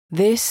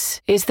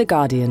This is The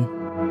Guardian.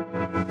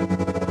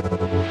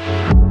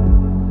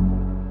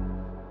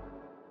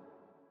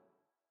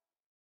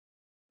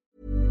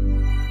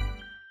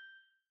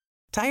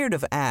 Tired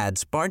of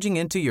ads barging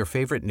into your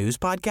favorite news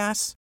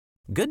podcasts?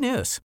 Good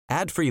news.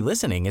 Ad-free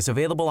listening is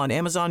available on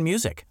Amazon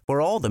Music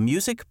for all the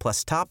music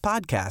plus top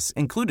podcasts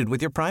included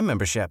with your Prime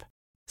membership.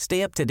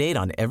 Stay up to date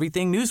on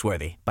everything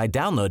newsworthy by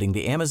downloading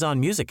the Amazon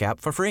Music app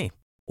for free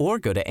or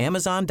go to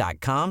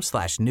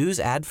amazon.com/news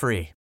ad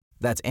free.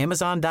 That's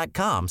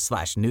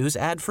amazon.com/news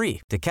ad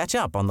free to catch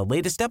up on the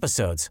latest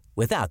episodes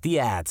without the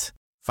ads.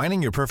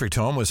 Finding your perfect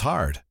home was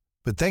hard,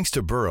 but thanks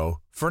to Burrow,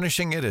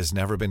 furnishing it has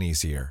never been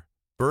easier.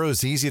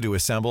 Burrow's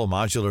easy-to-assemble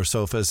modular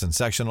sofas and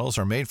sectionals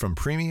are made from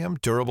premium,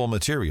 durable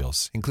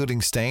materials,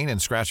 including stain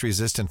and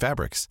scratch-resistant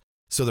fabrics.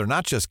 So they're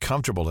not just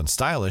comfortable and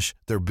stylish,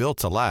 they're built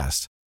to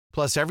last.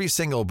 Plus, every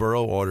single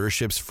Burrow order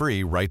ships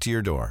free right to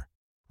your door.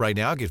 Right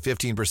now, get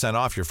 15%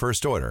 off your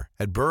first order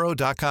at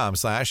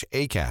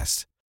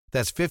burrow.com/ACAST.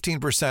 That's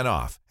 15%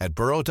 off at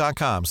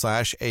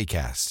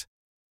burrow.com/ACAST.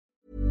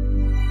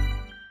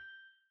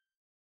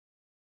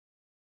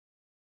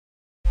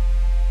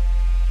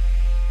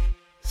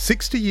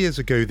 "60 years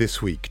ago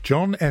this week,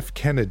 John F.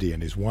 Kennedy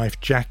and his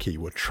wife Jackie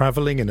were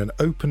travelling in an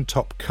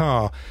open-top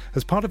car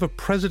as part of a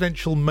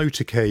presidential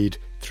motorcade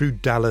through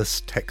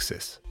Dallas,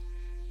 Texas.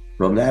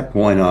 From that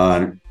point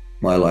on,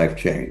 my life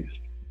changed.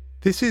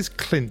 This is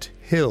Clint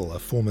Hill, a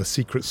former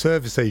Secret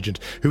Service agent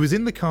who was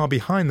in the car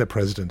behind the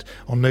president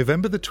on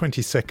November the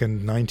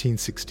 22nd,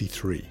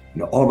 1963.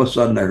 All of a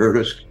sudden, I heard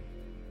this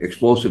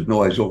explosive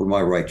noise over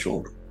my right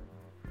shoulder.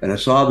 And I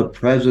saw the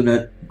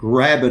president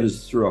grab at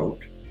his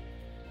throat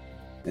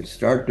and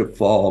start to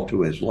fall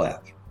to his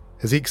left.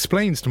 As he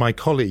explains to my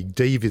colleague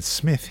David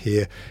Smith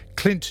here,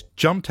 Clint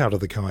jumped out of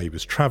the car he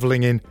was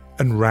travelling in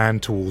and ran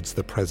towards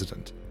the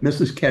president.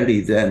 Mrs. Kennedy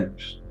then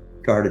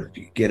started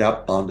to get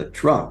up on the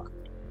trunk.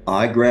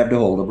 I grabbed a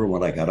hold of her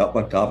when I got up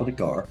on top of the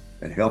car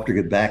and helped her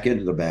get back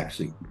into the back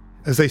seat.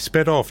 As they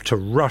sped off to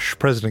rush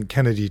President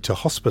Kennedy to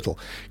hospital,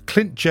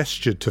 Clint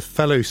gestured to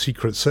fellow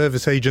Secret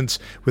Service agents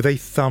with a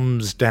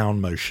thumbs-down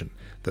motion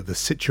that the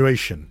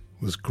situation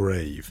was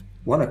grave.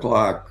 1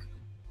 o'clock,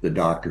 the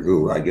doctor,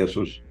 who I guess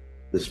was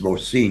this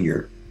most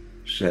senior,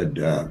 said,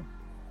 the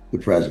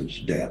president's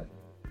dead.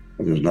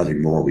 And there's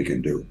nothing more we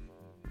can do.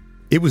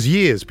 It was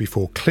years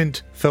before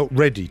Clint felt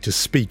ready to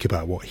speak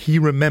about what he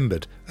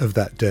remembered of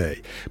that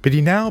day, but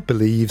he now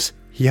believes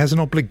he has an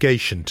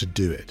obligation to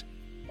do it.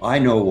 I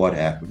know what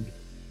happened,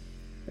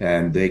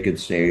 and they could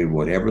say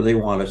whatever they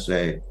want to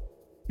say.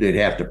 They'd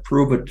have to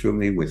prove it to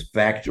me with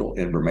factual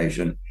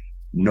information.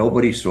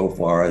 Nobody so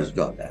far has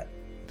done that.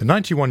 The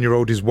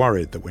 91-year-old is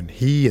worried that when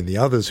he and the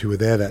others who were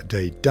there that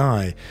day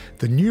die,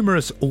 the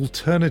numerous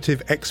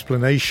alternative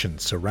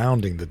explanations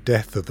surrounding the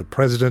death of the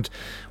president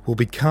will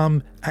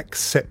become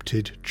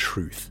accepted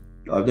truth.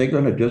 Are they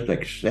going to just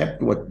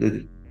accept what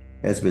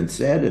has been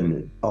said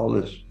and all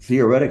this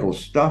theoretical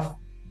stuff?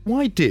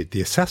 Why did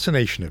the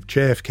assassination of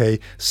JFK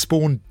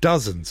spawn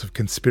dozens of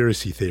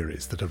conspiracy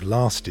theories that have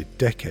lasted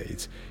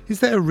decades? Is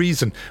there a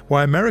reason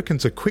why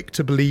Americans are quick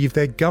to believe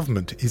their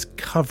government is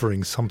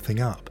covering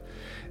something up?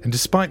 And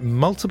despite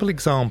multiple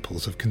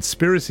examples of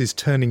conspiracies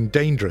turning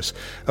dangerous,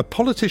 are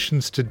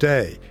politicians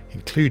today,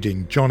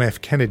 including John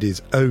F.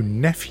 Kennedy's own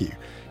nephew,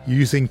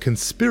 using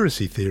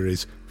conspiracy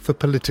theories for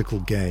political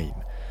gain?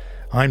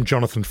 I'm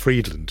Jonathan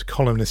Freedland,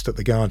 columnist at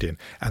The Guardian,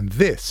 and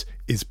this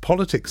is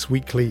Politics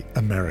Weekly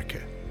America.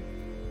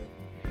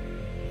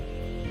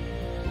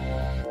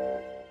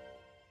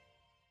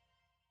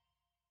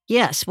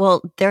 Yes,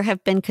 well, there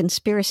have been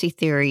conspiracy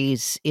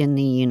theories in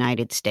the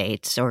United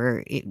States,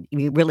 or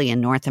really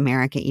in North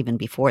America even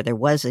before there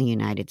was a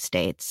United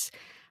States.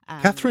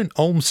 Kathryn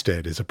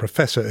Olmsted is a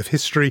professor of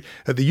history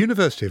at the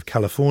University of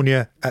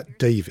California at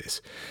Davis.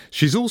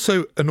 She's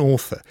also an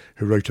author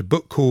who wrote a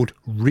book called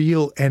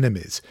Real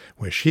Enemies,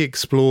 where she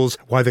explores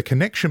why the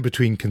connection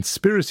between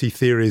conspiracy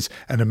theories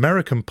and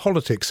American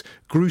politics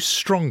grew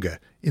stronger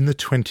in the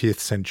 20th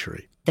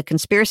century. The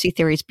conspiracy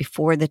theories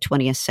before the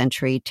 20th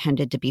century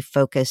tended to be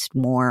focused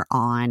more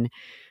on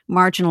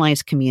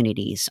marginalized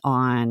communities,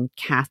 on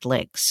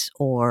Catholics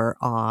or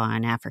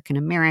on African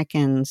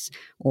Americans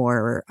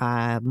or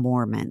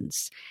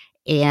Mormons,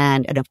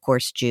 and of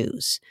course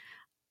Jews.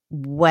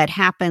 What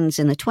happens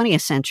in the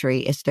 20th century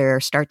is there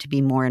start to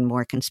be more and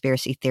more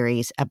conspiracy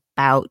theories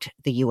about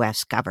the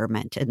U.S.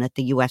 government, and that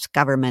the U.S.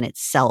 government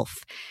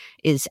itself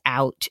is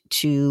out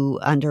to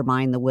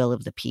undermine the will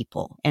of the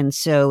people. And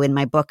so in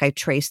my book, I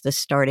trace this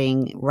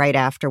starting right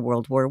after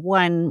World War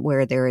I,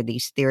 where there are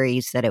these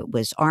theories that it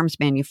was arms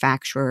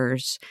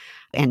manufacturers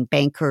and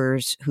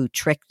bankers who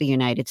tricked the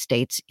United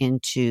States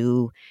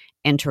into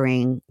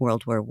entering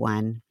World War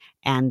I.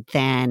 And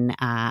then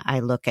I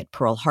look at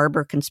Pearl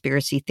Harbor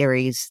conspiracy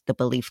theories, the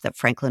belief that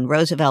Franklin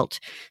Roosevelt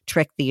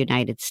tricked the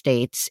United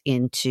States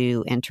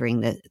into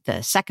entering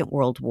the Second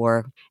World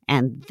War.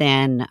 And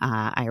then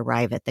I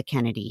arrive at the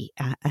Kennedy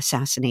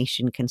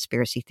assassination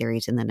conspiracy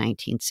theories in the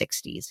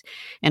 1960s.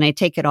 And I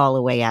take it all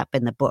the way up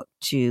in the book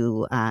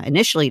to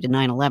initially to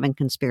 9/11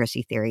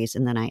 conspiracy theories,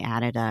 and then I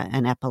added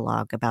an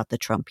epilogue about the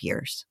Trump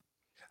years.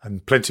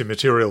 And plenty of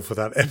material for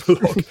that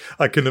epilogue.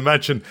 I can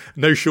imagine,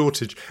 no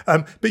shortage.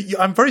 But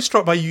I'm very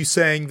struck by you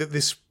saying that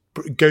this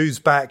goes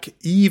back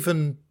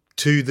even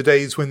to the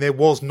days when there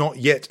was not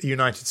yet a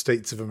United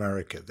States of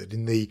America, that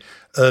in the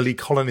early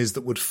colonies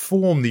that would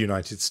form the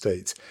United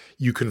States,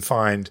 you can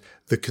find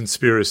the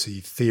conspiracy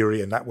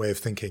theory and that way of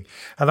thinking.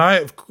 And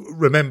I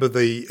remember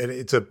and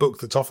it's a book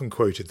that's often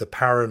quoted, The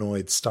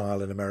Paranoid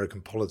Style in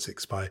American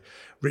Politics by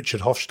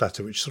Richard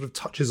Hofstadter, which sort of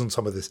touches on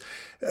some of this,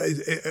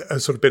 a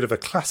sort of bit of a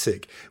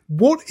classic.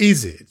 What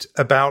is it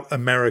about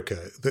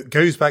America that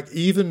goes back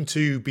even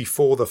to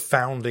before the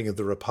founding of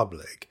the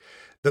Republic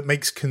that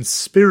makes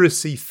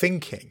conspiracy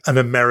thinking an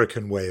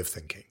American way of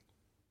thinking?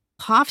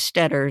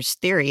 Hofstadter's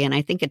theory, and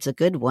I think it's a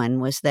good one,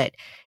 was that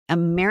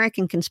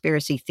American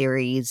conspiracy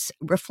theories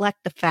reflect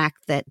the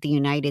fact that the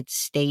United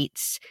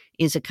States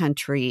is a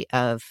country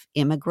of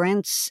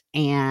immigrants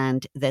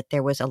and that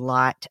there was a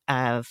lot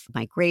of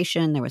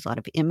migration, there was a lot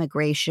of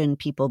immigration,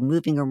 people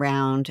moving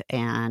around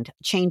and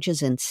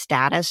changes in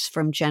status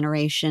from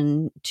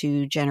generation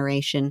to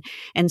generation.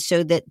 And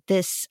so that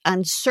this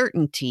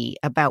uncertainty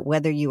about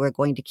whether you are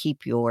going to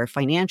keep your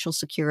financial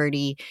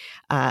security,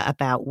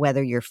 about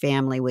whether your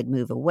family would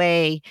move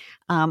away,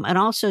 and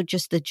also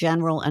just the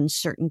general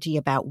uncertainty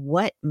about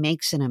what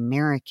makes an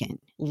American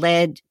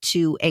led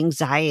to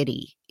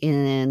anxiety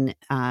in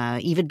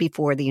even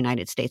before the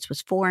United States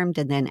was formed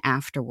and then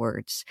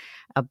afterwards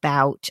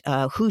about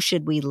who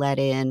should we let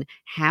in?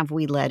 Have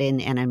we let in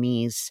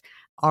enemies?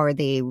 Are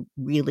they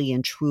really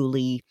and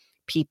truly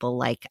people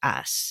like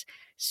us?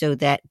 So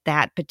that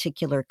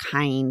particular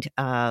kind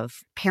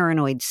of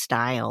paranoid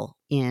style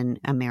in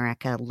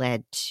America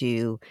led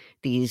to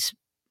these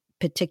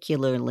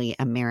particularly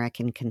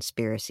American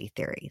conspiracy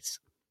theories.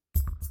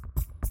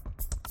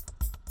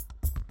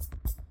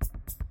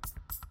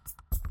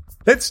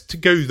 Let's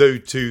go, though,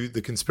 to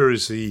the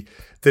conspiracy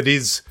that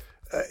is,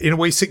 in a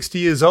way, 60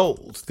 years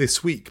old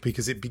this week,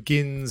 because it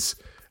begins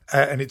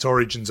and its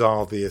origins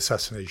are the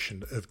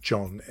assassination of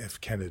John F.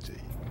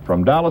 Kennedy.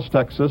 From Dallas,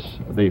 Texas,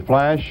 the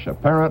flash,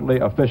 apparently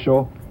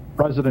official,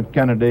 President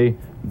Kennedy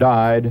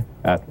died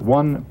at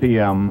 1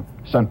 p.m.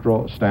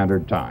 Central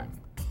Standard Time.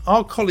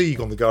 Our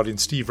colleague on The Guardian,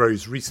 Steve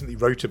Rose, recently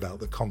wrote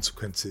about the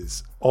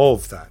consequences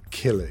of that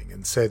killing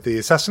and said the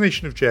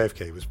assassination of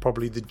JFK was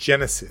probably the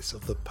genesis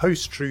of the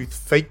post-truth,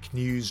 fake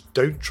news,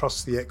 don't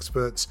trust the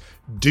experts,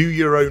 do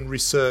your own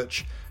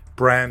research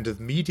brand of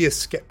media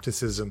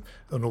skepticism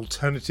and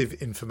alternative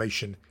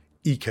information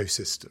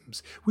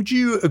ecosystems. Would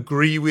you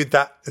agree with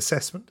that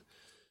assessment?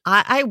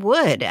 I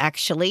would,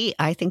 actually.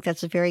 I think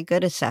that's a very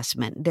good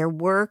assessment. There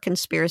were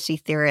conspiracy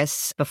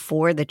theorists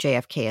before the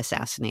JFK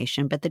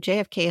assassination, but the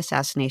JFK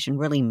assassination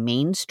really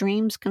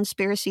mainstreams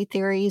conspiracy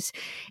theories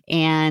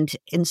and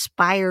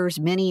inspires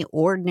many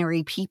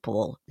ordinary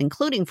people,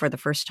 including for the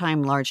first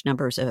time large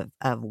numbers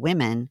of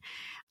women,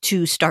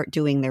 to start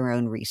doing their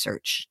own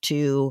research,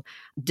 to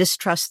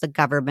distrust the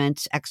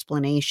government's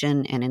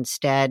explanation and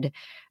instead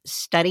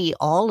study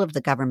all of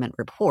the government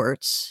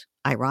reports.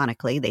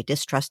 Ironically, they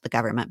distrust the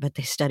government, but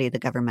they study the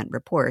government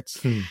reports.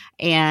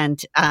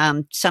 And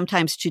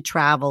sometimes to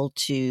travel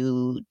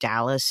to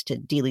Dallas, to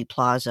Dealey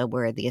Plaza,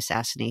 where the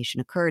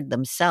assassination occurred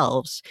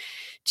themselves,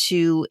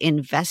 to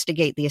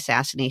investigate the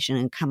assassination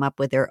and come up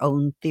with their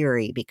own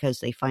theory because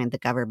they find the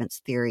government's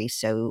theory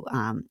so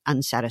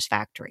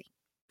unsatisfactory.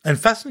 And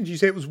fascinating, you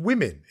say it was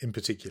women in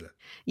particular.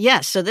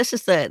 Yes. So this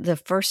is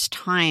the first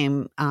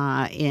time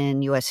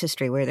in U.S.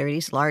 history where there are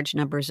these large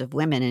numbers of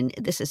women. And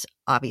this is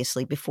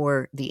obviously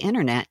before the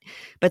internet,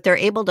 but they're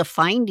able to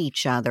find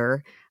each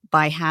other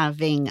by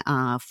having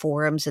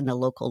forums in the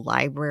local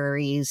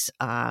libraries,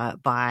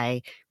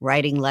 by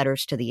writing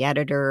letters to the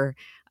editor,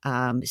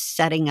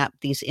 setting up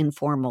these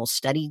informal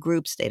study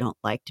groups. They don't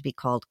like to be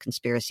called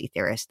conspiracy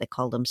theorists. They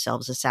call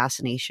themselves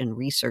assassination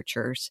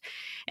researchers.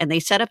 And they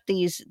set up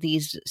these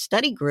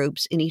study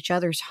groups in each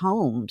other's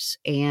homes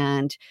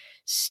and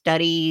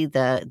study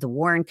the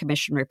Warren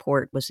Commission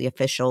report was the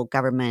official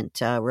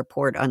government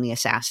report on the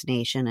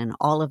assassination and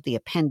all of the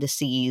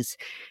appendices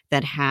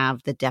that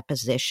have the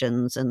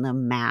depositions and the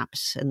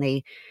maps. And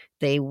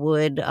they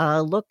would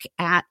look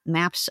at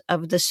maps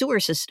of the sewer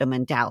system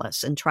in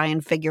Dallas and try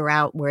and figure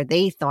out where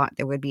they thought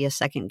there would be a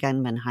second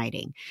gunman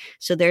hiding.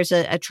 So there's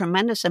a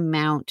tremendous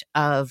amount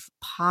of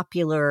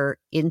popular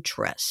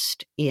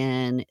interest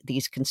in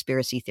these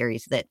conspiracy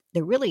theories that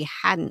there really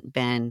hadn't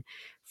been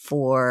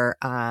for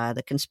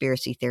the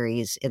conspiracy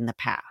theories in the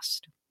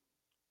past.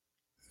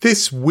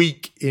 This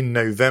week in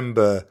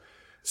November,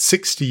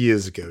 60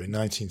 years ago, in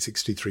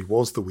 1963,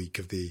 was the week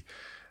of the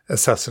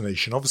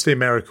assassination. Obviously,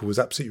 America was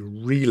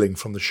absolutely reeling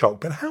from the shock,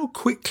 but how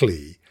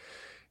quickly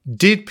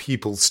did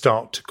people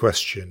start to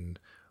question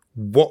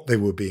what they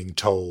were being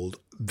told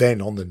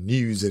then on the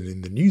news and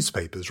in the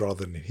newspapers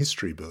rather than in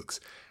history books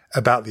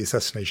about the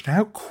assassination?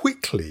 How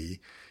quickly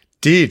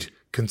did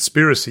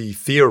conspiracy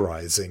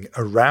theorizing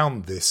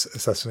around this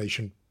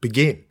assassination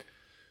begin?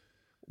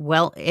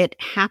 Well, it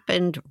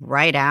happened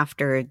right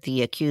after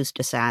the accused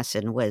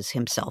assassin was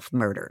himself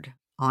murdered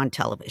on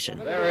television.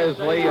 There is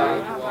Lee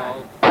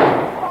Oswald.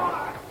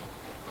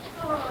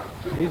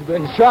 He's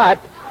been shot.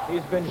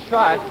 He's been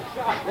shot.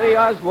 Lee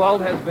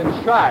Oswald has been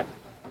shot.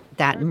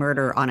 That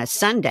murder on a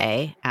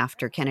Sunday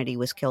after Kennedy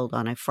was killed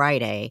on a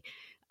Friday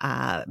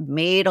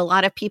made a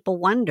lot of people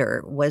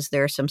wonder, was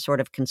there some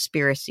sort of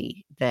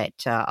conspiracy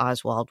that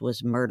Oswald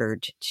was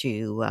murdered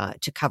to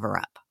cover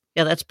up?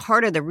 Now, that's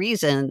part of the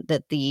reason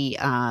that the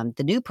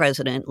new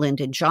president,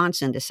 Lyndon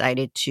Johnson,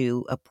 decided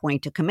to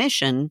appoint a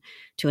commission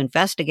to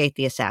investigate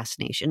the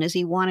assassination, as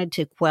he wanted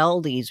to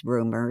quell these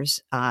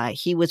rumors.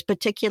 He was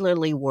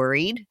particularly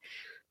worried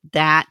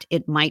that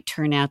it might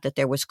turn out that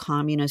there was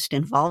communist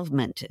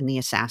involvement in the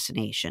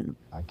assassination.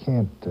 I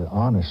can't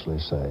honestly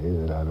say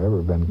that I've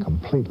ever been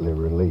completely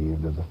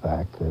relieved of the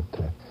fact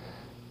that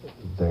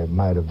there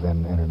might have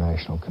been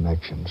international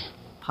connections.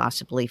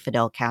 Possibly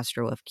Fidel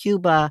Castro of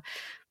Cuba,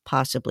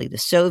 possibly the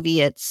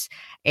Soviets,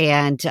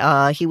 and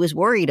he was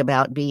worried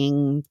about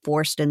being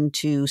forced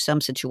into some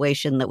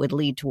situation that would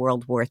lead to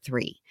World War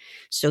III.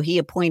 So he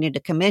appointed a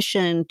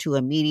commission to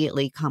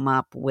immediately come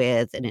up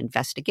with an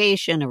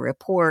investigation, a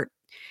report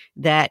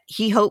that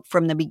he hoped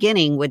from the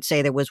beginning would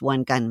say there was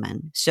one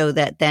gunman, so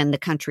that then the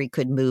country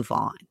could move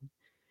on.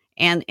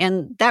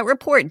 And that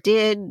report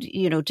did,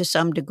 to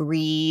some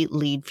degree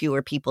lead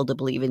fewer people to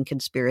believe in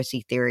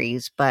conspiracy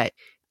theories. But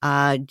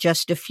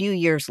just a few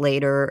years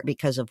later,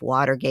 because of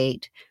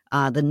Watergate,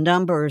 the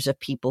numbers of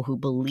people who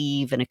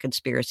believe in a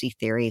conspiracy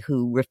theory,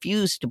 who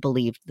refuse to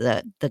believe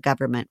the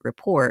government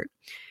report,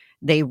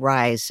 they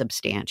rise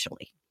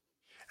substantially.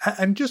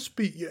 And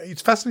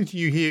it's fascinating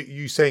to hear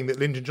you saying that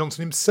Lyndon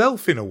Johnson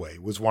himself, in a way,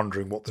 was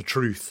wondering what the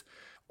truth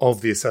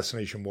of the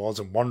assassination was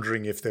and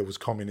wondering if there was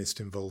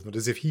communist involvement,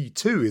 as if he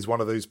too is one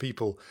of those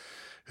people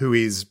who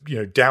is,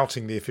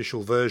 doubting the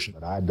official version.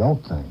 But I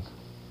don't think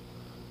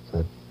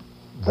that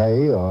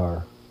they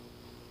or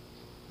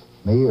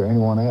me or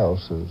anyone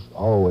else is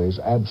always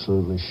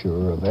absolutely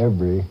sure of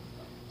every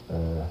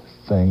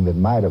thing that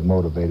might have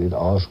motivated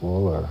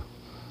Oswald or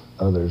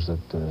others that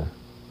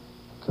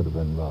could have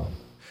been involved.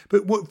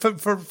 But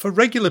for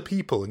regular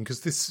people, and because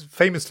this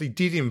famously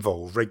did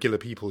involve regular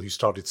people who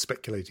started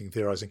speculating,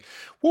 theorizing,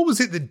 what was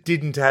it that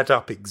didn't add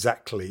up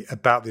exactly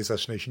about the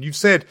assassination? You've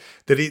said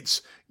that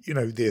it's,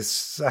 the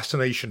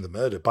assassination, the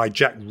murder by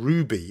Jack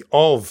Ruby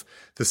of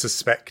the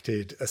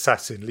suspected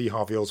assassin, Lee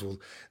Harvey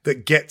Oswald,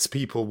 that gets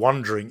people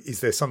wondering,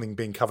 is there something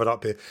being covered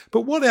up here?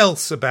 But what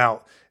else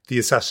about the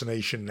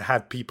assassination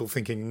had people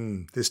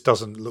thinking, this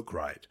doesn't look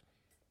right?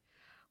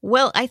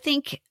 Well, I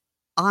think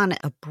on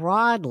a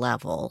broad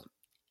level,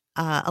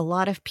 a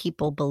lot of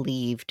people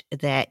believed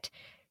that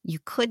you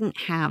couldn't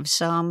have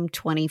some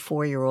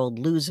 24-year-old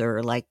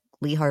loser like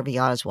Lee Harvey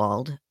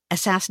Oswald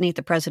assassinate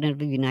the president of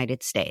the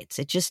United States.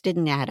 It just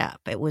didn't add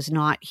up. He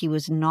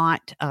was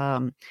not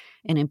an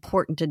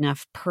important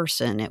enough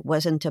person. It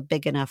wasn't a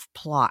big enough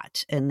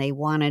plot. And they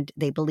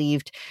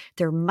believed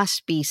there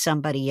must be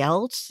somebody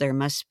else. There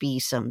must be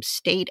some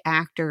state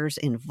actors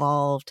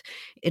involved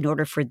in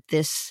order for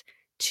this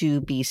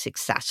to be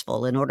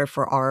successful, in order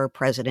for our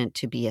president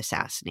to be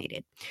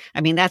assassinated.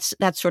 I mean, that's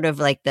sort of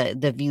like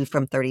the view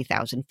from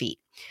 30,000 feet.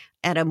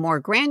 At a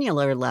more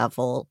granular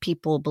level,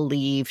 people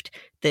believed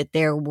that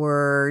there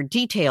were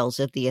details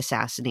of the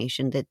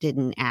assassination that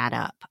didn't add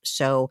up.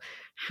 So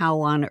how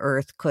on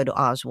earth could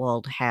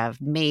Oswald have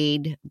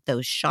made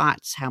those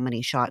shots? How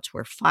many shots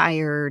were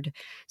fired?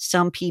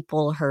 Some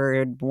people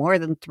heard more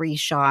than 3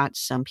 shots.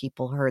 Some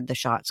people heard the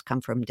shots come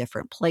from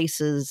different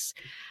places.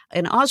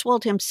 And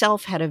Oswald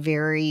himself had a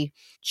very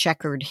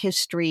checkered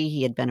history.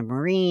 He had been a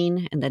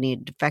Marine, and then he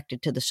had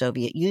defected to the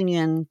Soviet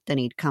Union. Then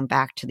he'd come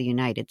back to the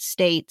United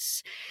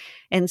States.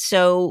 And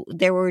so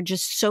there were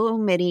just so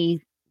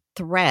many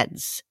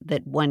threads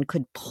that one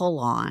could pull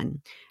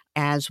on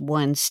as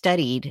one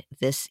studied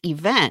this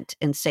event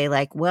and say,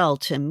 like, well,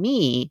 to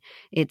me,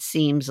 it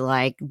seems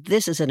like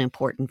this is an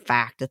important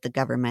fact that the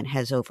government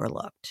has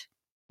overlooked.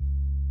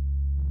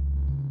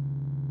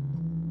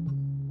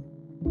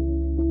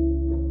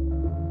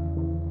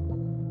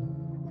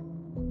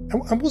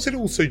 And was it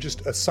also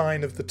just a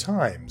sign of the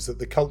times that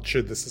the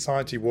culture, the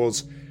society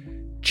was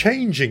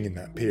changing in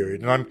that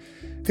period? And I'm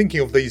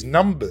thinking of these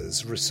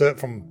numbers research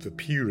from the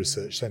Pew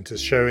Research Centre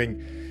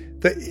showing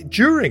that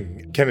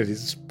during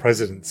Kennedy's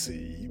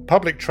presidency,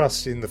 public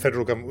trust in the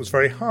federal government was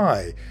very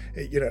high.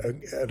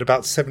 At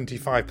about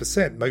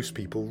 75%, most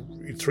people,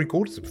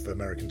 3/4 of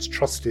Americans,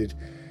 trusted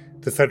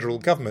the federal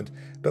government.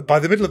 But by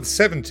the middle of the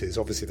 70s,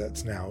 obviously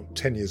that's now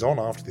 10 years on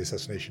after the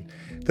assassination,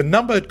 the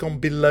number had gone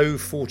below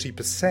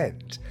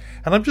 40%.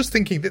 And I'm just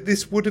thinking that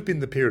this would have been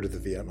the period of the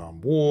Vietnam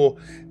War.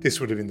 This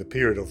would have been the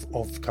period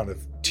of kind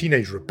of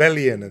teenage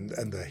rebellion and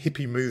the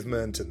hippie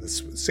movement and the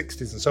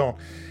 60s and so on.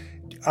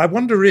 I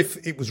wonder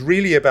if it was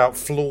really about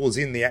flaws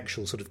in the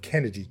actual sort of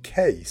Kennedy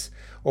case,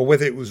 or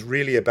whether it was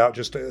really about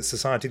just a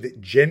society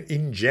that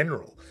in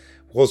general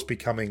was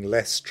becoming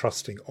less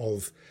trusting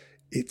of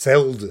its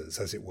elders,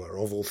 as it were,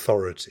 of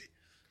authority.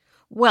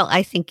 Well,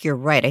 I think you're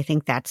right. I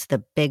think that's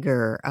the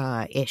bigger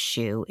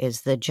issue,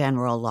 is the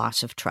general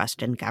loss of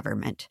trust in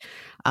government.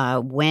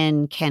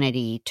 When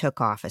Kennedy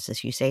took office,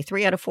 as you say,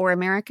 3 out of 4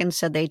 Americans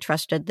said they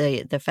trusted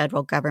the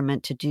federal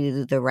government to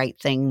do the right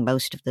thing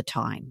most of the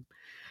time.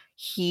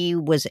 He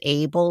was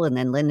able, and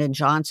then Lyndon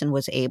Johnson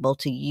was able,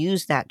 to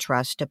use that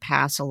trust to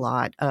pass a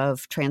lot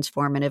of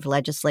transformative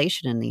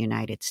legislation in the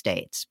United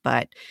States.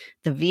 But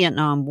the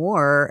Vietnam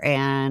War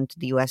and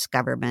the U.S.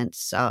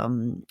 government's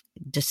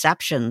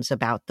deceptions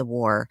about the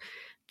war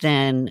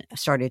then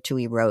started to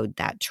erode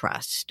that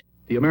trust.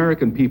 The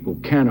American people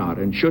cannot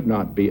and should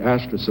not be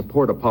asked to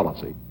support a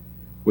policy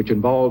which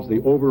involves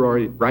the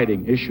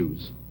overriding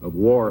issues of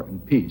war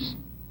and peace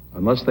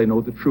unless they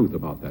know the truth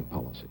about that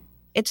policy.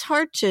 It's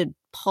hard to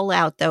pull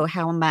out, though,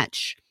 how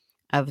much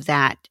of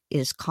that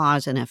is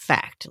cause and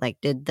effect. Like,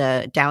 did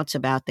the doubts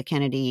about the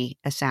Kennedy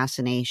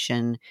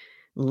assassination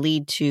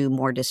lead to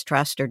more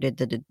distrust, or did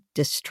the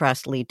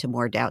distrust lead to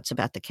more doubts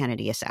about the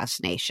Kennedy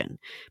assassination?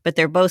 But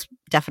they're both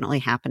definitely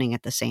happening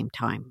at the same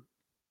time.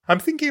 I'm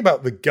thinking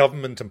about the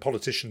government and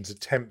politicians'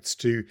 attempts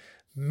to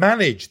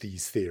manage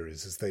these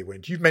theories as they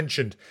went. You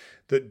mentioned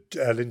that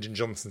Lyndon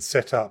Johnson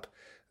set up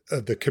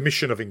the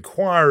Commission of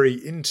Inquiry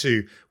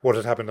into what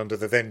had happened under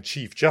the then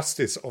Chief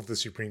Justice of the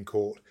Supreme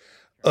Court,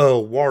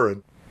 Earl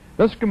Warren.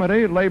 This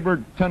committee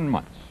labored 10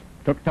 months,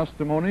 took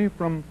testimony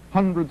from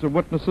hundreds of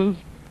witnesses,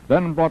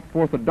 then brought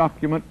forth a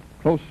document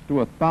close to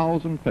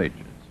 1,000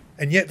 pages.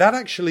 And yet that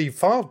actually,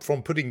 far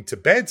from putting to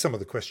bed some of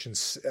the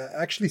questions,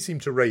 actually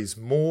seemed to raise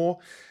more.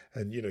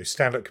 And,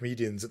 stand-up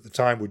comedians at the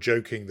time were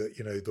joking that,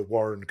 the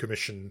Warren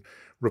Commission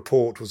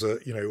report was a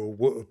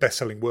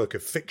best-selling work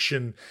of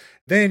fiction.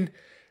 Then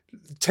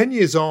 10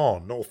 years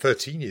on, or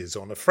 13 years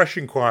on, a fresh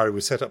inquiry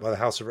was set up by the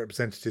House of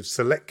Representatives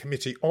Select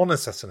Committee on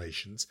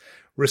Assassinations,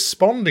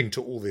 responding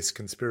to all this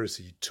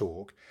conspiracy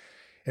talk.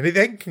 And it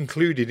then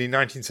concluded in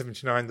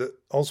 1979 that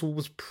Oswald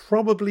was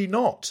probably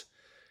not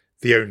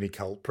the only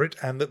culprit,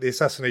 and that the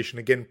assassination,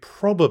 again,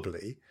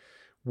 probably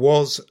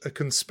was a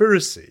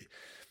conspiracy.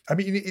 I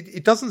mean,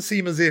 it doesn't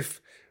seem as if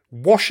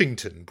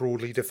Washington,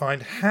 broadly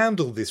defined,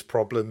 handled this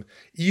problem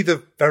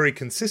either very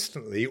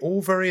consistently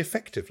or very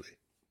effectively.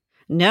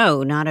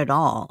 No, not at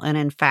all. And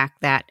in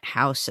fact, that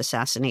House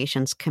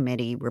Assassinations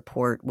Committee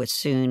report was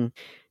soon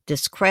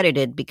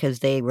discredited because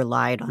they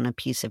relied on a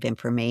piece of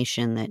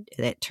information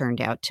that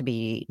turned out to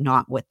be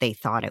not what they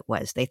thought it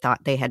was. They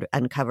thought they had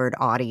uncovered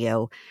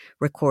audio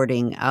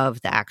recording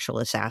of the actual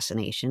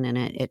assassination, and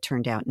it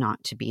turned out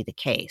not to be the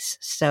case.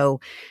 So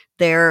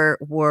there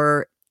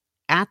were,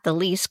 at the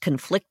least,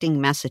 conflicting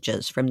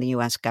messages from the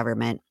U.S.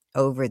 government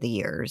over the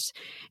years.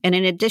 And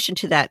in addition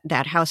to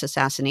that House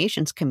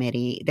Assassinations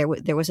Committee, there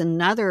was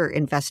another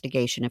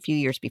investigation a few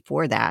years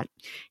before that,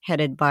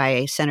 headed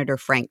by Senator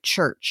Frank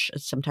Church,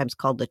 sometimes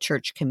called the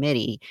Church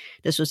Committee.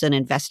 This was an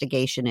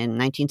investigation in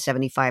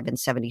 1975 and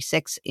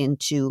 76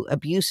 into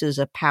abuses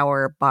of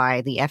power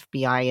by the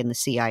FBI and the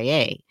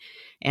CIA.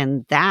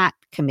 And that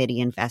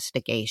committee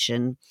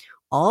investigation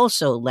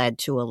also led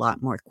to a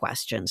lot more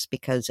questions,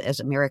 because as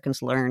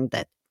Americans learned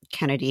that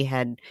Kennedy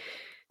had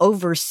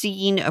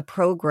overseen a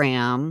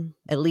program,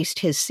 at least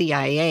his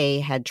CIA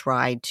had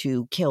tried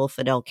to kill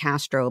Fidel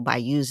Castro by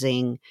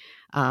using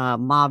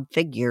mob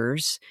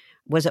figures.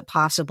 Was it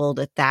possible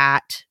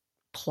that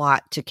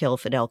plot to kill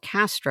Fidel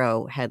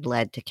Castro had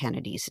led to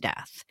Kennedy's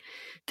death?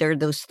 There are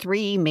those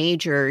 3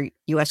 major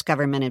U.S.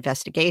 government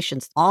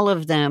investigations, all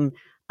of them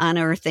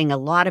unearthing a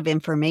lot of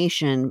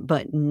information,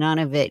 but none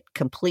of it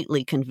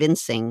completely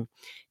convincing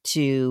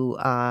to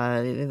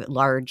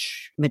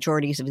large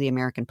majorities of the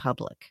American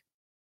public.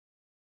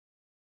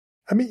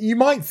 I mean, you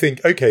might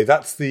think, okay,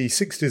 that's the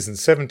 60s and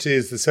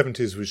 70s. The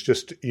 70s was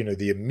just,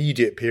 the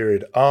immediate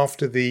period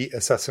after the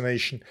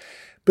assassination.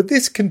 But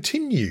this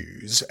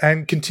continues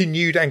and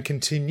continued and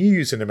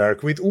continues in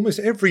America, with almost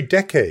every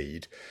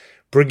decade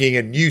bringing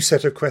a new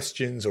set of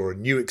questions or a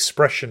new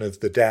expression of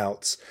the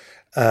doubts,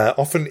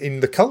 often in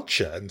the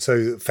culture. And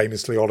so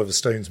famously, Oliver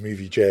Stone's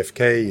movie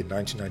JFK in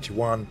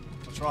 1991.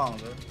 What's wrong,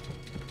 dude?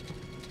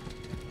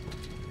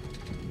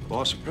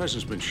 Boss, the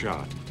president's been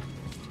shot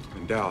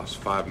in Dallas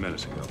 5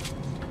 minutes ago.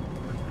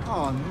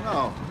 Oh,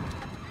 no.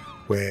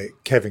 Where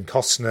Kevin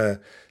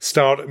Costner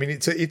starred. I mean,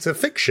 it's a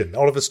fiction.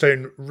 Oliver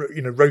Stone,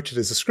 wrote it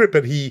as a script,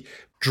 but he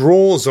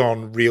draws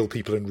on real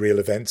people and real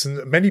events.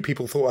 And many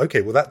people thought,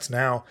 okay, well, that's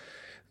now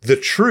the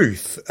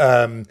truth.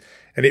 And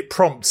it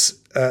prompts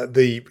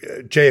the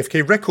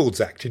JFK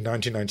Records Act in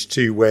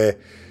 1992, where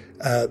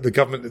the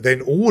government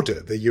then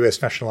ordered the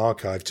US National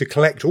Archive to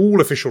collect all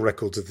official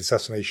records of the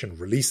assassination,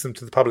 release them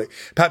to the public.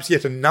 Perhaps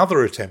yet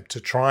another attempt to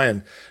try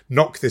and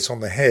knock this on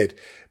the head.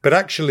 But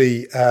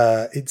actually,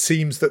 it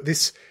seems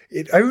that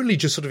it only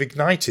just sort of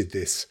ignited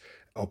this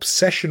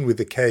obsession with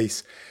the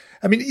case.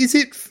 I mean, is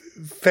it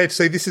fair to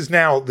say this is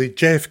now, the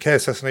JFK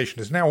assassination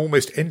has now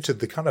almost entered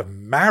the kind of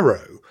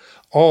marrow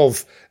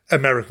of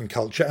American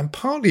culture, and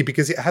partly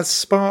because it has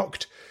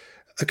sparked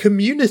a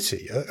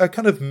community, a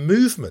kind of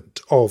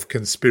movement of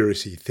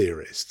conspiracy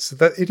theorists,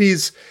 that it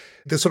is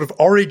the sort of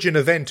origin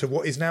event of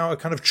what is now a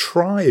kind of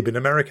tribe in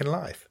American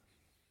life.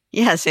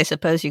 Yes, I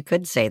suppose you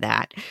could say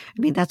that. I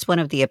mean, that's one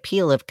of the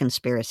appeal of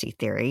conspiracy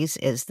theories,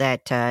 is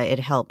that it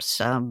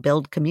helps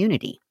build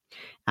community.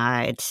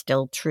 It's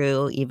still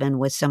true even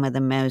with some of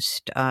the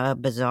most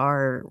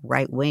bizarre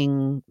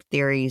right-wing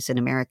theories in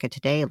America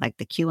today, like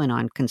the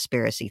QAnon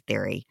conspiracy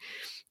theory,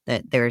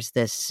 that there's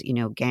this,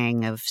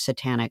 gang of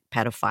satanic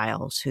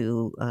pedophiles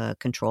who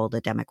control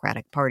the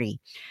Democratic Party.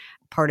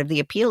 Part of the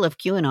appeal of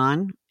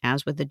QAnon,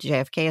 as with the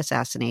JFK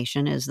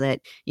assassination, is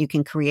that you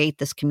can create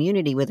this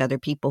community with other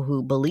people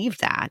who believe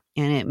that,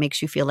 and it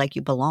makes you feel like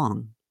you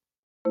belong.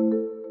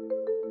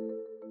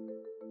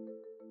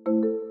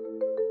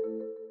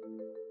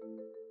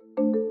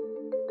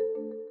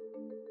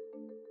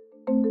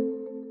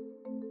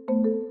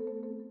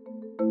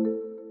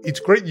 It's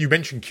great you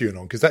mentioned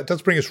QAnon, because that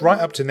does bring us right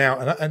up to now,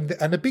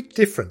 and a big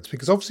difference,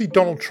 because obviously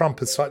Donald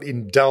Trump has slightly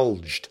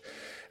indulged,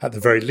 at the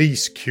very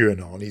least,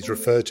 QAnon. He's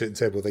referred to it and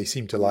said, well, they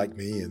seem to like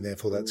me, and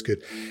therefore that's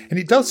good. And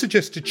it does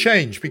suggest a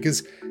change,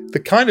 because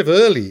the kind of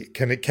early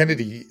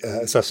Kennedy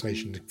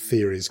assassination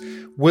theories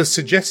were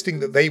suggesting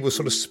that they were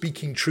sort of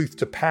speaking truth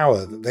to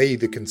power, that they,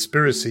 the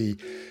conspiracy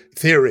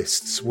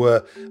theorists,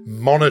 were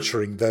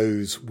monitoring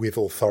those with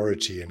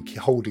authority and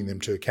holding them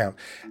to account.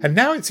 And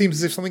now it seems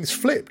as if something's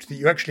flipped, that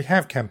you actually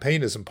have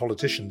campaigners and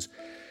politicians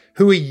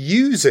who are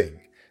using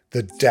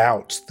the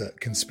doubt that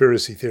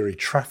conspiracy theory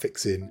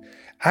traffics in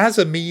as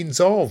a means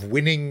of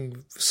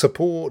winning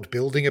support,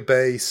 building a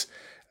base,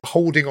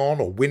 holding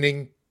on or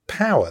winning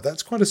power.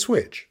 That's quite a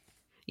switch.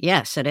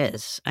 Yes, it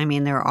is. I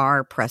mean, there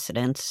are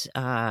precedents.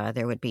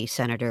 There would be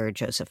Senator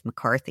Joseph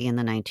McCarthy in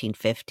the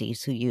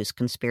 1950s who used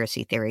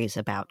conspiracy theories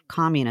about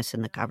communists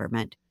in the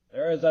government.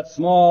 There is that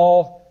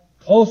small,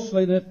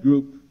 closely knit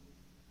group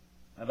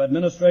of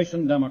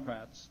administration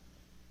Democrats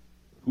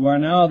who are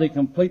now the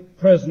complete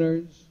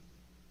prisoners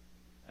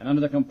and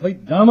under the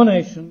complete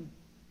domination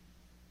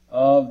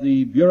of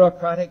the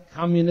bureaucratic,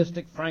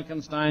 communistic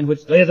Frankenstein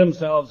which they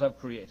themselves have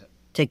created.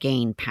 To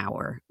gain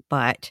power.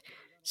 But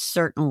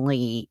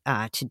certainly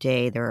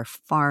today there are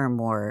far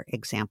more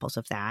examples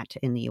of that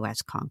in the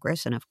U.S.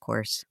 Congress and, of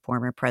course,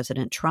 former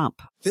President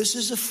Trump. This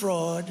is a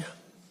fraud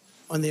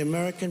on the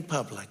American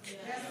public.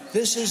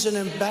 This is an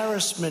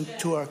embarrassment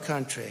to our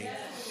country.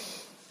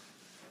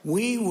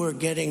 We were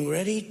getting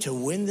ready to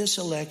win this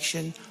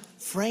election.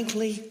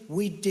 Frankly,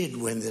 we did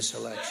win this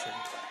election.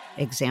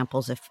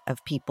 Examples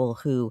of people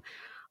who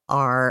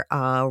are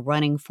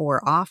running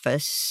for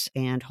office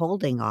and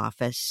holding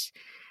office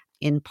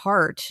in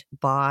part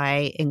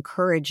by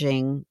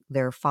encouraging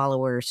their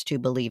followers to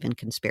believe in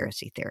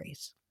conspiracy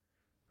theories.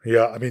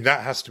 Yeah, I mean,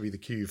 that has to be the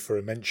cue for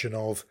a mention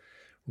of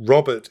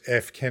Robert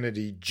F.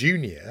 Kennedy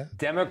Jr.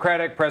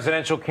 Democratic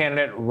presidential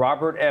candidate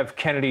Robert F.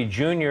 Kennedy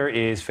Jr.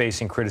 is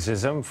facing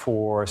criticism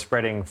for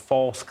spreading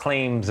false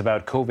claims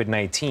about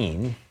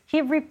COVID-19.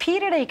 He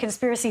repeated a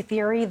conspiracy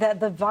theory that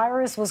the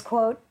virus was,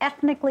 quote,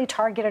 ethnically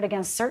targeted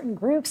against certain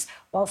groups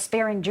while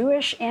sparing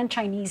Jewish and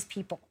Chinese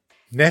people.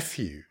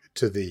 Nephew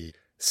to the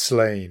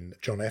slain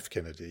John F.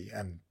 Kennedy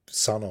and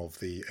son of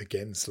the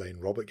again slain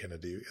Robert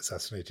Kennedy,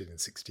 assassinated in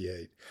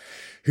 1968,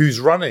 who's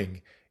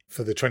running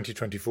for the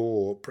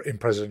 2024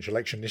 presidential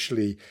election,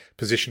 initially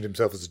positioned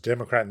himself as a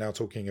Democrat, now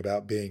talking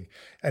about being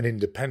an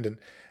independent.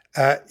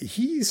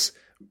 He's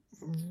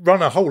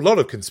run a whole lot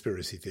of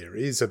conspiracy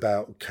theories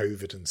about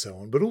COVID and so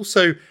on, but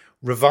also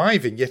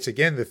reviving yet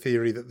again the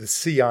theory that the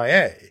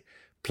CIA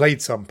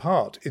played some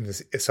part in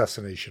the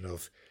assassination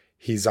of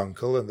his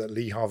uncle and that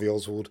Lee Harvey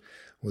Oswald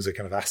was a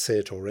kind of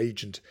asset or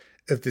agent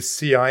of the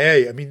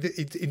CIA. I mean,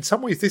 in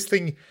some ways, this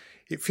thing,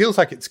 it feels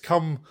like it's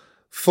come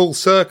full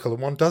circle,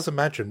 and one does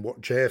imagine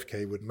what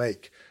JFK would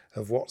make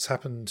of what's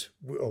happened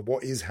or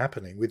what is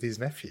happening with his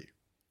nephew.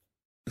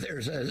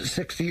 There's a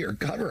 60-year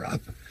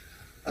cover-up.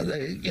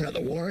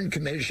 The Warren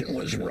Commission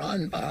was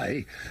run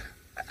by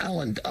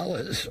Allen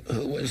Dulles,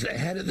 who was the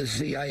head of the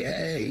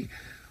CIA,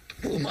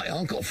 who my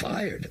uncle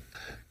fired.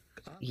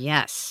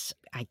 Yes,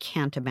 I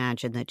can't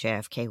imagine that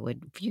JFK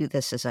would view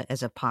this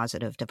as a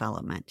positive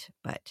development.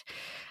 But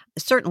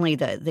certainly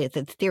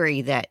the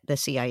theory that the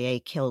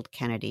CIA killed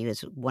Kennedy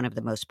is one of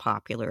the most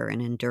popular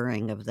and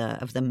enduring of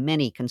the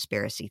many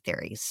conspiracy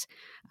theories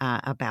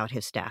about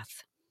his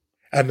death.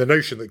 And the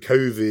notion that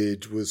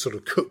COVID was sort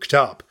of cooked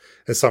up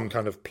as some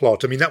kind of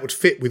plot. I mean, that would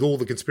fit with all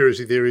the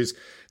conspiracy theories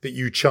that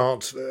you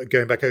chart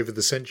going back over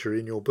the century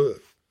in your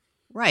book.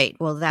 Right.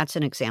 Well, that's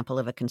an example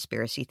of a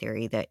conspiracy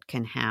theory that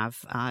can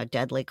have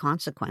deadly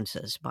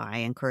consequences by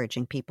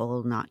encouraging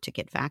people not to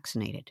get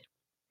vaccinated.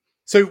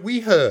 So we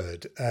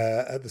heard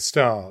at the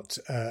start,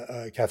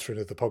 Kathryn,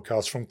 of the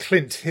podcast from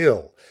Clint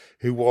Hill,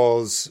 who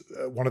was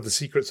one of the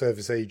Secret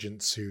Service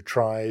agents who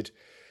tried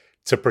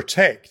to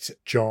protect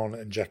John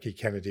and Jackie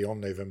Kennedy on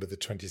November the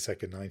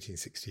 22nd,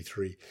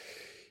 1963.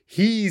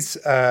 He's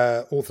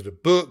authored a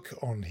book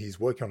he's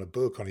working on a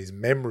book on his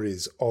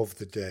memories of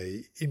the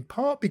day, in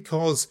part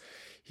because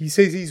he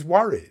says he's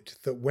worried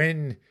that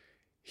when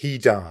he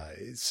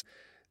dies,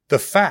 the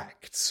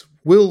facts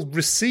will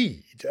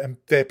recede and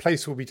their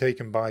place will be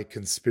taken by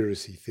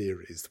conspiracy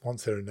theories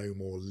once there are no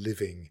more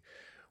living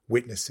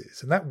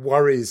witnesses. And that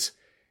worries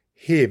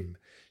him.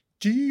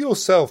 Do you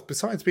yourself,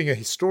 besides being a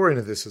historian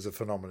of this as a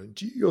phenomenon,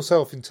 do you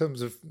yourself, in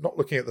terms of not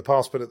looking at the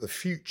past but at the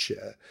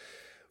future,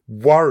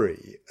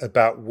 worry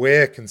about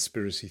where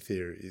conspiracy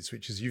theories,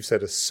 which, as you've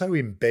said, are so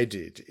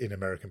embedded in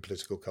American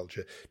political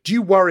culture, do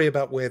you worry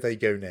about where they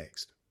go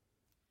next?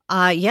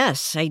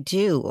 Yes, I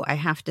do. I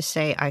have to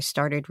say, I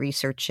started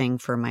researching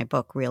for my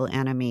book, Real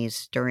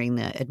Enemies, during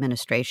the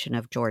administration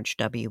of George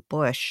W.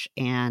 Bush.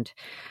 And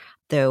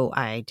though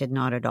I did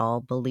not at all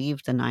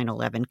believe the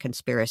 9/11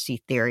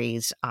 conspiracy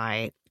theories,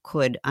 I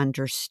could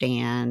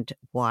understand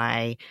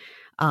why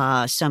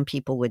some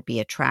people would be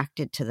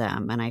attracted to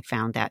them. And I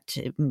found that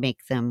to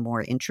make them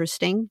more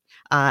interesting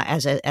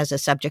as a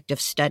subject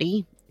of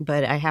study.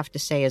 But I have to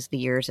say, as the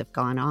years have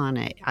gone on,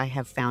 I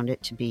have found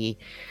it to be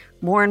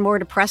more and more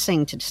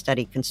depressing to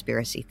study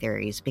conspiracy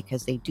theories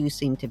because they do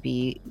seem to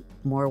be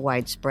more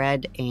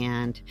widespread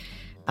and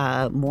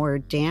more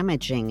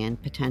damaging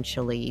and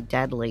potentially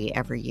deadly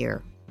every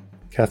year.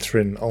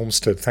 Kathryn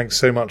Olmsted, thanks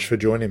so much for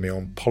joining me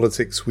on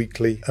Politics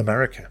Weekly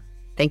America.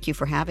 Thank you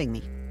for having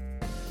me.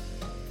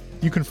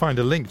 You can find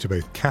a link to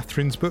both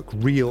Kathryn's book,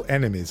 Real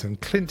Enemies, and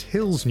Clint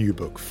Hill's new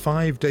book,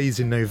 5 Days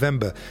in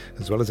November,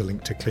 as well as a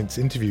link to Clint's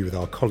interview with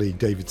our colleague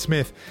David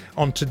Smith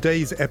on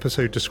today's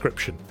episode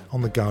description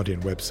on the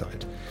Guardian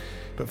website.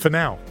 But for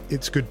now,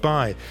 it's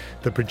goodbye.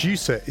 The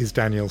producer is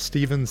Danielle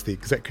Stevens, the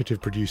executive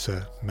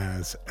producer,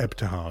 Maz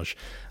Ebtehaj.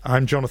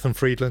 I'm Jonathan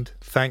Freedland.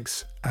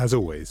 Thanks, as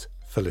always,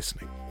 for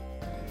listening.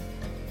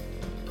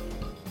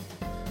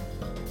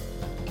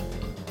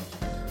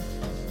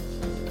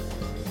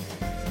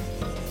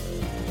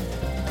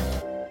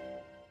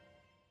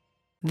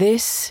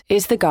 This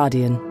is The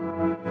Guardian.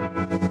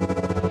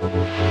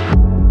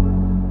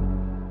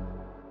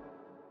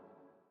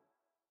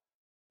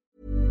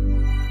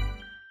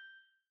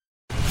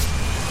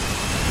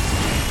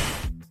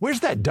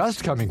 Where's that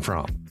dust coming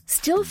from?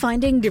 Still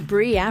finding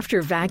debris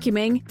after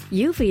vacuuming?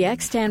 Eufy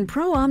X10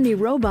 Pro Omni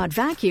Robot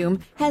Vacuum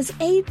has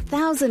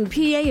 8,000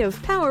 PA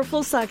of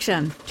powerful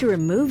suction to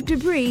remove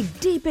debris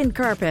deep in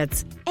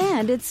carpets.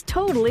 And it's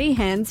totally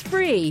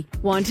hands-free.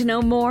 Want to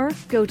know more?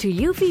 Go to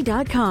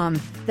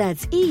eufy.com.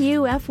 That's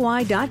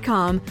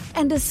EUFY.com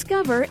and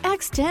discover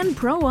X10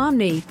 Pro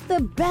Omni,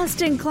 the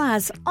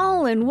best-in-class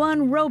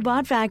all-in-one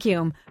robot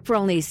vacuum for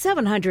only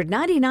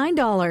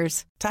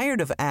 $799.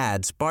 Tired of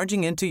ads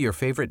barging into your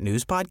favorite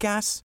news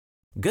podcasts?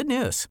 Good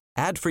news.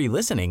 Ad-free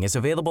listening is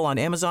available on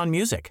Amazon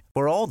Music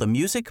for all the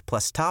music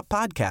plus top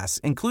podcasts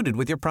included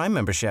with your Prime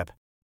membership.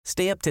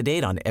 Stay up to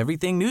date on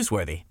everything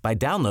newsworthy by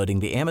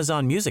downloading the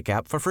Amazon Music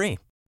app for free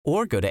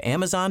or go to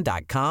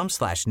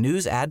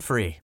amazon.com/news ad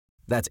free.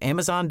 That's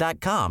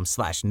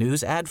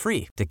amazon.com/news ad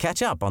free to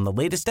catch up on the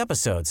latest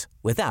episodes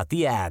without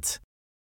the ads.